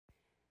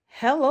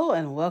Hello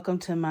and welcome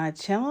to my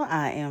channel.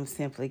 I am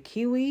Simply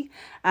Kiwi.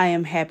 I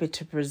am happy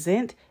to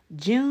present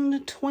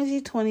June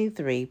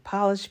 2023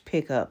 Polish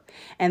Pickup,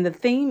 and the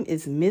theme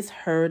is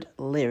Misheard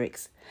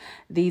lyrics.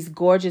 These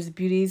gorgeous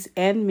beauties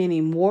and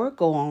many more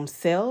go on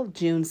sale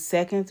June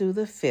 2nd through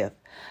the 5th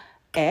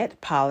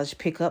at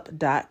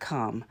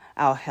polishpickup.com.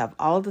 I'll have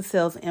all the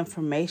sales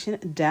information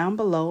down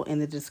below in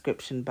the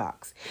description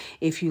box.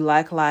 If you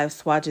like live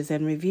swatches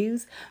and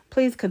reviews,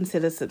 please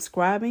consider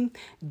subscribing.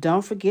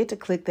 Don't forget to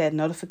click that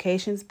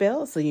notifications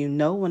bell so you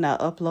know when I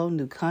upload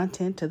new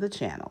content to the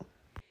channel.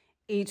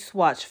 Each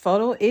swatch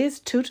photo is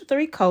 2 to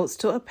 3 coats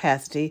to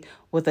opacity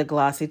with a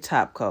glossy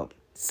top coat.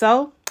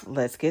 So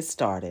let's get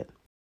started.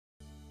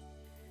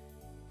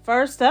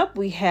 First up,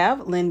 we have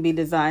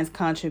LYNBDESIGN's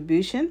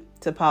contribution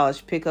to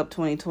Polish Pickup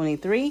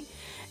 2023.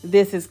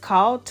 This is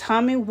called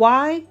Tommy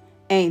Why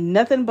Ain't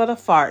Nothing But a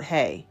Fart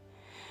Hey.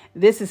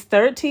 This is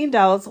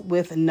 $13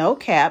 with no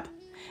cap.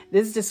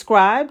 This is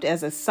described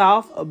as a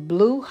soft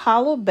blue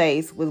hollow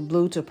base with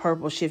blue to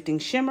purple shifting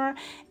shimmer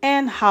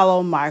and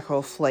hollow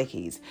micro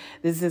flakies.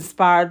 This is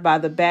inspired by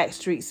the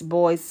Backstreet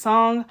Boys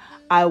song,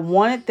 I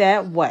Want It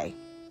That Way.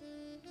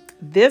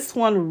 This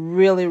one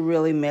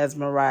really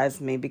mesmerized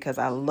me because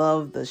I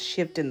love the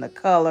shift in the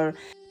color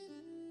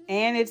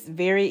and it's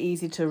very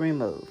easy to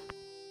remove.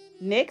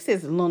 Next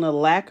is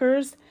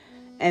LACQUER's,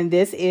 and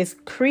this is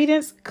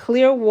Creedance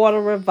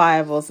Clearwater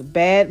Revival's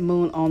Bad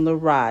Moon on the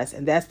Rise,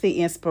 and that's the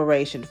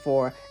inspiration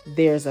for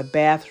There's a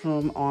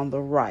Bathroom on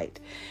the Right.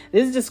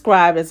 This is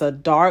described as a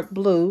dark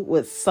blue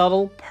with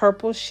subtle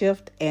purple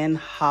shift and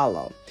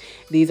hollow.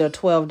 These are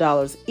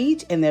 $12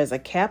 each, and there's a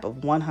cap of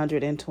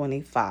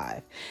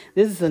 $125.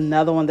 This is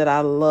another one that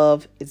I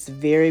love. It's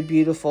very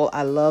beautiful.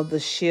 I love the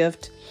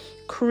shift,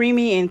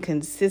 creamy in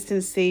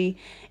consistency,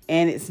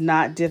 and it's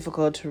not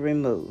difficult to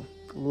remove.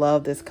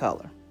 Love this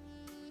color.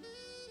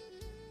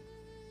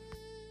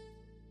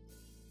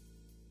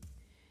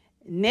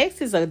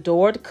 Next is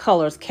Adored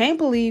Colors, Can't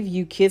Believe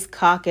You Kiss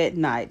Cock at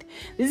Night.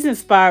 This is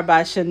inspired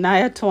by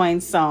Shania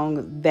Twain's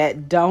song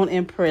That Don't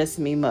Impress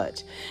Me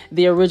Much.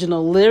 The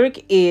original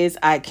lyric is,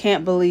 I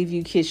can't believe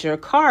you kiss your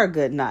car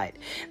goodnight.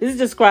 This is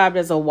described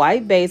as a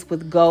white base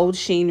with gold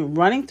sheen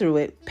running through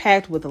it,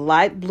 packed with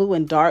light blue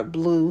and dark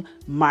blue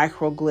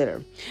micro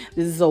glitter.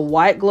 This is a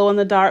white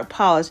glow-in-the-dark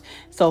polish,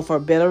 so for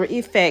better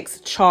effects,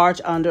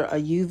 charge under a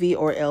UV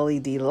or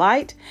LED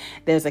light.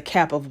 There's a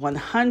cap of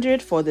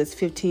 100 for this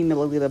 15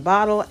 milliliter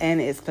bottle, and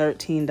it's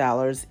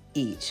 $13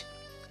 each.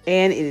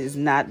 And it is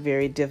not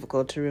very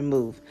difficult to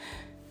remove.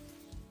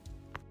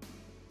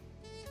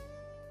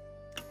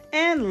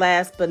 And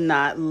last but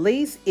not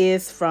least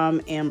is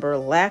from Ember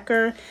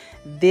Lacquer.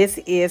 This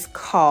is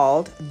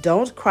called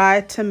Don't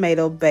Cry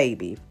Tomato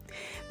Baby.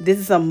 This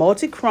is a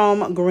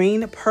multi-chrome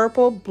green,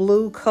 purple,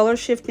 blue color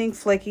shifting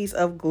flakies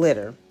of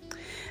glitter.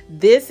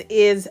 This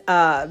is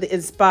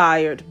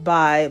inspired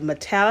by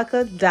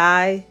Metallica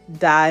Die,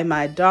 Die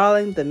My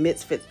Darling, the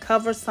Misfits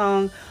cover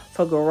song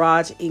for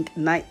Garage Inc.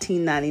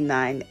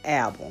 1999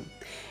 album.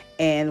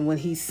 And when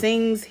he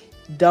sings,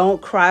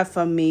 Don't Cry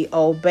For Me,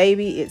 Oh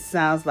Baby, it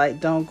sounds like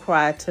Don't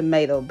Cry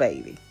Tomato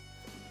Baby.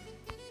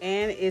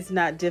 And it's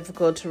not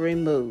difficult to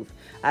remove.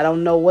 I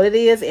don't know what it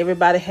is.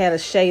 Everybody had a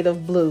shade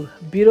of blue.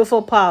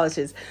 Beautiful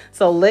polishes.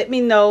 So let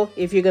me know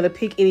if you're going to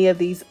pick any of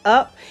these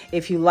up.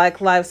 If you like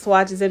live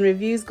swatches and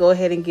reviews, go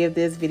ahead and give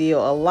this video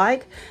a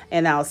like.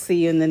 And I'll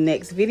see you in the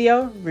next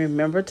video.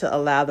 Remember to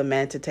allow the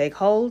man to take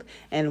hold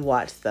and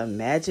watch the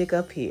magic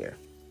appear.